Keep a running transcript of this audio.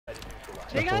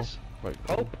See, guys? Wait.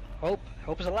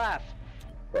 Hope is alive.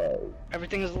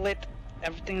 Everything is lit.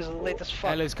 Everything is lit as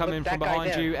fuck. Ella's coming Look, from that guy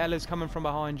behind there. you. Ella's coming from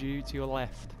behind you to your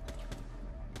left.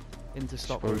 Into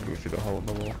stock room. Go through the hole in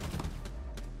the wall.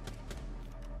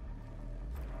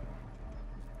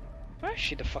 Where is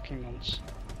she, the fucking nonce?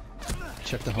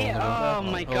 Check the hole in the wall. Yeah, oh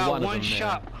my god, one of them,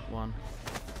 shot. yeah. One.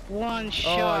 One Oh,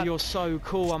 shot. you're so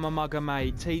cool. I'm a mugger,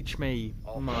 mate. Teach me,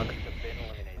 mug.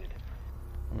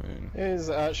 I mean, He's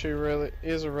actually really,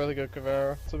 he's a really good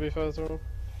Guevara, to be fair to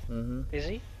him. Is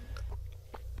he?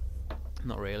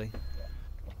 Not really.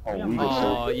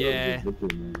 Oh, Oh, yeah.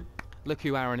 Look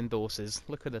who Aaron endorses.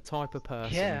 Look at the type of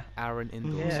person Aaron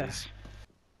endorses.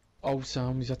 oh,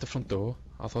 Sam, he's at the front door.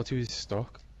 I thought he was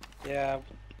stuck. Yeah.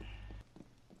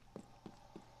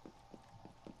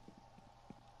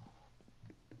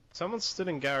 Someone stood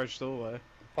in garage doorway.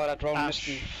 Oh, that drone missed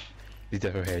me. You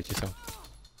never heard yourself.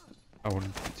 I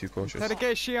wouldn't be too cautious.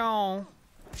 Dedication.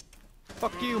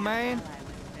 Fuck you, man.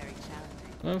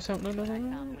 No, Sam, no.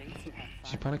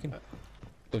 She's panicking.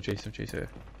 Don't chase her.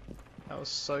 That was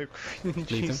so cringy.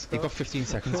 Leave them. Scott. You've got 15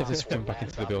 seconds if they sprint back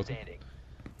into the building.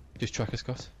 Just track her,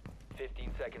 Scott.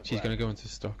 15 seconds She's gonna go into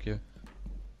stock, yeah.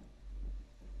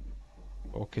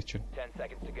 Or kitchen. 10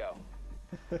 seconds to go.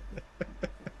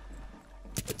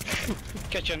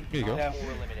 Kitchen. Here you go. Yeah. 4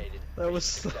 eliminated. That was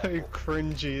so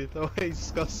cringy, the way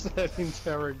Scott said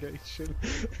interrogation.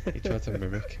 He tried to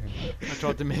mimic him. I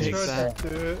tried to He mimic tried that. to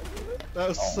do it. That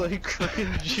was so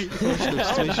cringy.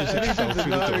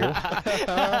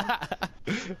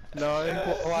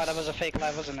 No. Wow, that was a fake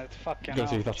live, wasn't it? Fucking Go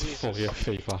see, hell. that's Jesus. fully a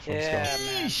fake laugh from Yeah, Scott.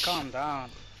 man. Calm down.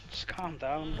 Just calm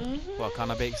down. Well,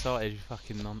 can't I be excited, you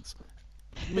fucking nonce?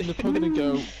 I mean, they're probably gonna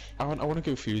go. I want to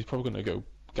go Fuse. Probably gonna go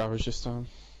garage this time.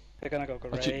 They're gonna go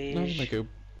garage. Actually, no, they go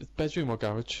bedroom or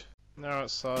garage. They're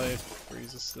outside,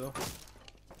 freezer still.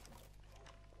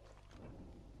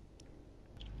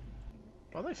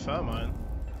 Are they Fairmine?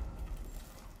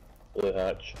 Blue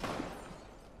hatch.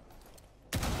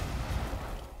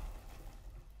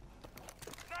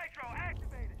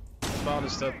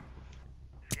 Barnes dead.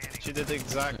 She did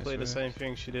exactly the Nice same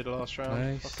thing she did last round.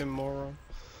 Nice. Fucking moron.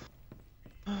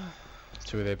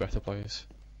 Two of their better players.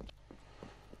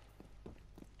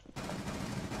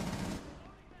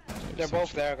 They're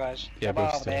both there, guys. Yeah, They're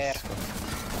both both there.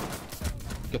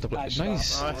 Got the Nice.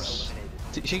 nice. Nice.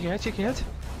 Shake your head.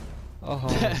 Oh,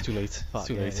 it's too late. Fuck It's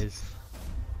too yeah, late. it is.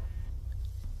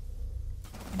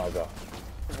 My god.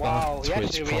 Wow, he Twitch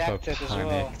actually proper reacted as well.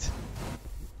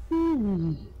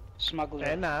 panicked. Smuggler.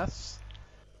 Hey, nice.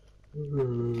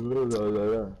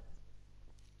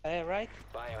 Hey, right?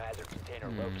 Biohazard container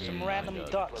located. Some random on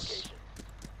the dots.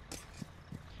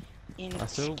 In I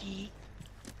still- ski.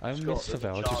 I miss the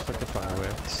Vel just like the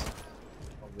fireworks.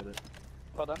 I'll get it.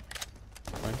 Hold on.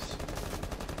 Nice.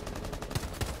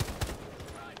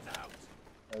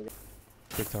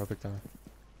 Big tower.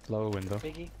 Lower window.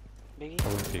 Biggie. I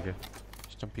wouldn't peek it.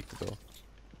 Just don't peek the door.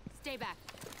 Stay back.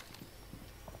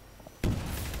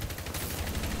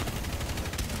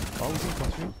 Oh, he's in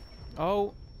classroom.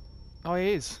 Oh,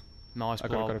 he is. Nice I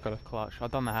got blob. it, got it. Clutch.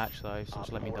 I've done the hatch though, so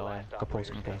just let me die. Got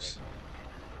pulse.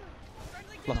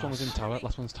 Last one was in tower.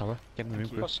 Last one's tower. Get in the room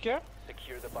Oh, quick. secure?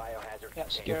 Secure the biohazard Yeah, container.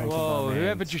 secure. Whoa, Man.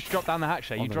 whoever just dropped down the hatch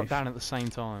there, you Underneath. dropped down at the same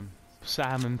time.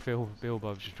 Sam and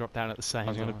Bilbo just dropped down at the same I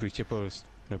was time. gonna breach it, but there's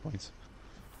no points.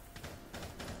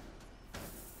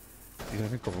 He's not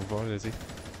even going for it, is he?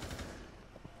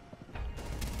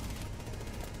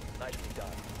 Nicely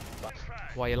done.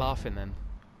 Why are you laughing then?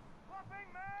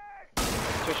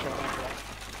 Twitch right.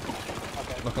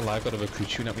 Okay. Not gonna lie, I've got a recruit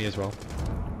shooting at me as well.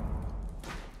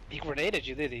 He grenaded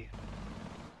you, did he?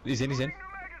 He's in.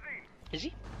 Is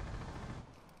he?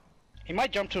 He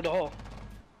might jump through the hole.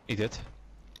 He did.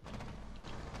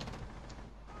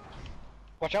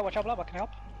 Watch out, Blob, I can help.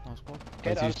 Nice blob.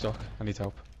 Get Let's use out. dock. I need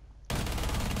help.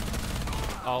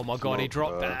 Oh my god, he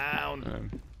dropped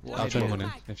down! What I'll an try idiot. one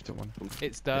in. If you don't want.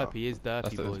 It's derpy, he is derpy,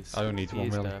 That's the- boys. I don't need He one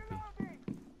is really. derpy.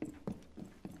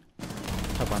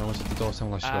 Habana was at the door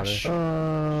saying last Ash.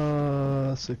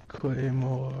 That's a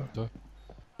Claymore.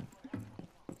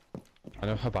 I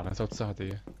know Habana's outside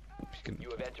here. If you can. You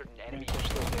have entered an enemy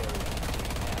controlled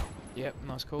area. Yep,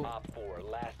 nice call. Op 4,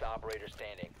 last operator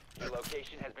standing. Your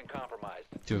location has been compromised.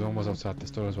 The other one was outside this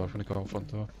door as well. I'm gonna go out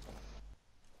front door.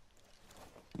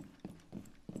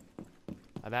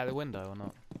 Are they out the window or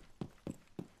not?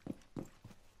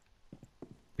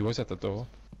 He was at the door.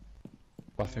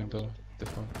 Bathroom door. This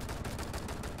one.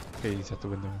 Okay, he's at the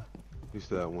window. He's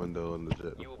that window in the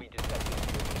jet. You will be detected.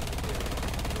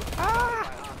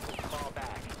 Fall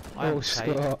back. I Oh, amputate.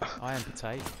 Scott. I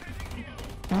amputate.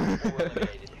 4 eliminated.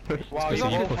 Wow, Because you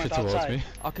you all pushed went it towards outside. me.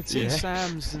 I could see Yeah.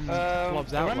 Sam's and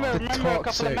Blob's Remember outline. a couple of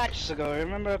Toxic. matches ago?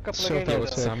 Remember a couple of games So ago?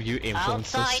 toxic. Sam, you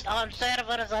influenced us. on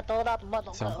servers, I do not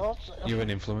want Sam, you're an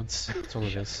influence. That's all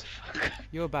it is.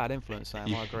 You're a bad influence, Sam.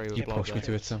 You, I agree with you Blob pushed me there.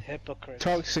 to it, Sam. Hypocrites.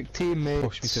 Toxic teammates.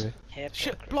 Push me to it.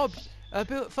 Shit, Hypocrites.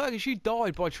 Blob, Fergus, you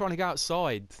died by trying to go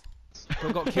outside.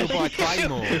 But got killed by a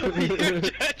claymore.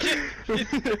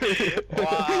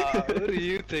 Wow, who do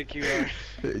you think you are?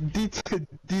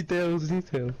 Details.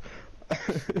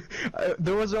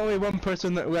 There was only one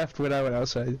person that left when I went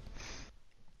outside.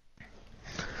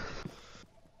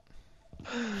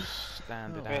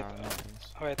 Stand it Wait. out.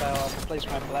 Wait, I'll replace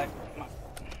my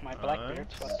Blackbeard.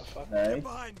 What the fuck? Nice.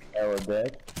 Arrow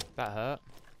deck. That hurt.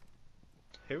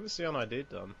 Who was the unID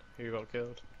done? Who got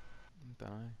killed? Don't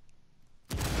know.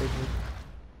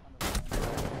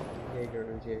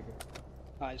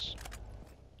 Nice.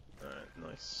 Alright,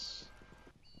 nice.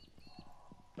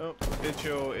 Oh,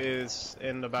 Vigil is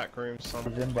in the back room He's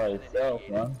somewhere. in by himself,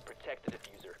 man. Protect the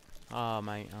diffuser. Oh,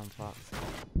 mate, I'm fucked.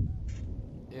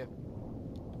 Yep.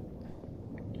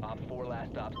 Op 4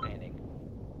 last stop standing.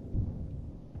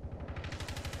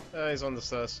 He's on the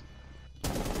stairs.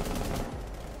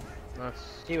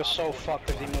 Nice. He was so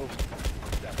fucked as he moved.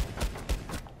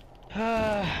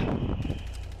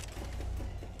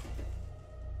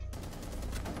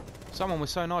 Someone was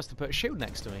so nice to put a shield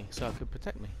next to me so it could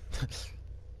protect me.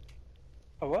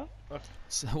 Oh, what?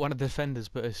 So one of the defenders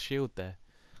put a shield there,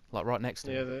 like right next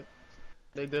to Yeah, me.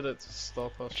 they did it to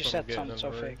stop us You from said getting something in so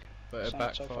the room, fake. but it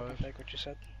Sounded so backfired. fucking fake what you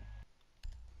said.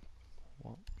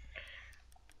 What?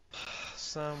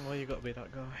 Sam, why you gotta be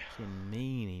that guy? You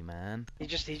meanie, man. He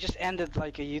just ended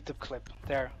like a YouTube clip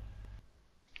there.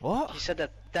 What? He said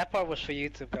that part was for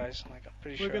YouTube, guys. Like I'm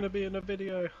pretty We're sure. gonna be in a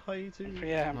video. Hi, too.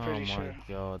 Yeah, I'm Oh pretty my sure.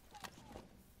 god.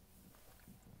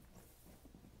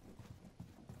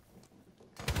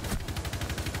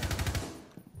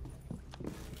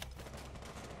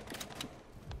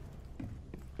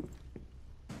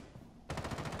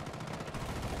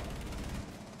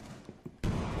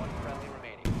 One friendly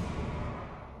remaining.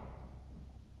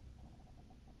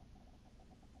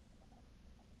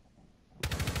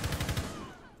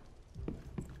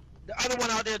 The other one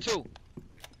out there too.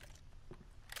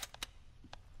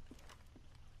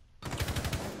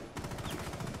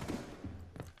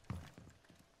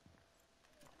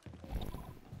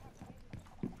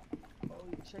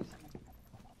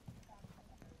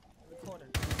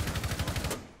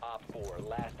 Op 4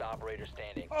 last operator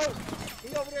standing. Oh,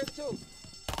 he over there too.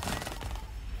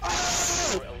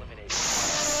 Four eliminated.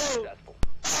 Successful.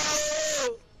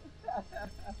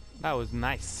 That was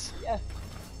nice. Yeah.